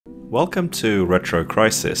Welcome to Retro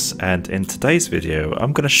Crisis, and in today's video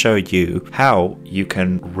I'm going to show you how you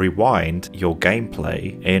can rewind your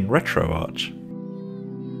gameplay in RetroArch.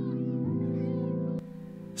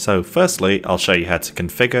 So firstly, I'll show you how to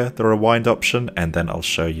configure the rewind option, and then I'll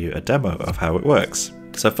show you a demo of how it works.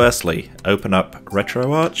 So firstly, open up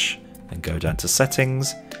RetroArch and go down to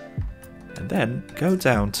Settings, and then go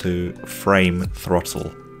down to Frame Throttle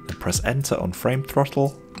and press Enter on Frame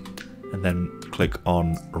Throttle, and then click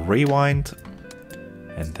on Rewind,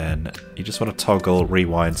 and then you just want to toggle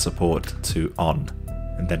Rewind support to on,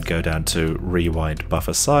 and then go down to Rewind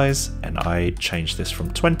buffer size, and I changed this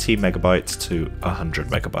from 20 megabytes to 100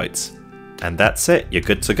 megabytes. And that's it, you're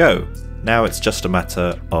good to go. Now it's just a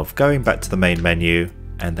matter of going back to the main menu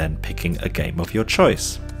and then picking a game of your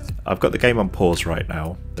choice. I've got the game on pause right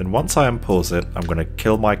now, then once I unpause it, I'm going to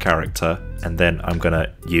kill my character, and then I'm going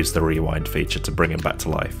to use the rewind feature to bring him back to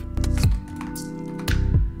life.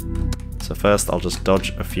 So first I'll just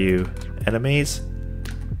dodge a few enemies,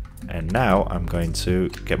 and now I'm going to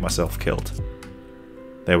get myself killed.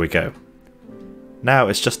 There we go. Now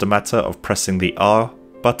it's just a matter of pressing the R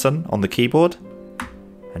button on the keyboard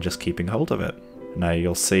and just keeping hold of it. Now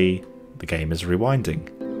you'll see the game is rewinding.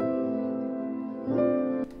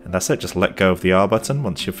 And that's it, just let go of the R button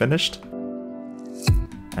once you're finished.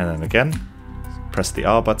 And then again, press the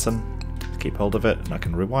R button, keep hold of it, and I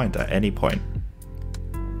can rewind at any point.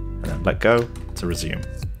 And then let go to resume.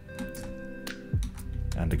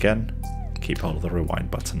 And again, keep hold of the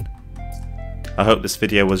rewind button. I hope this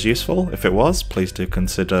video was useful. If it was, please do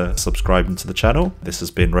consider subscribing to the channel. This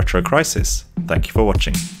has been Retro Crisis. Thank you for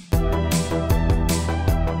watching.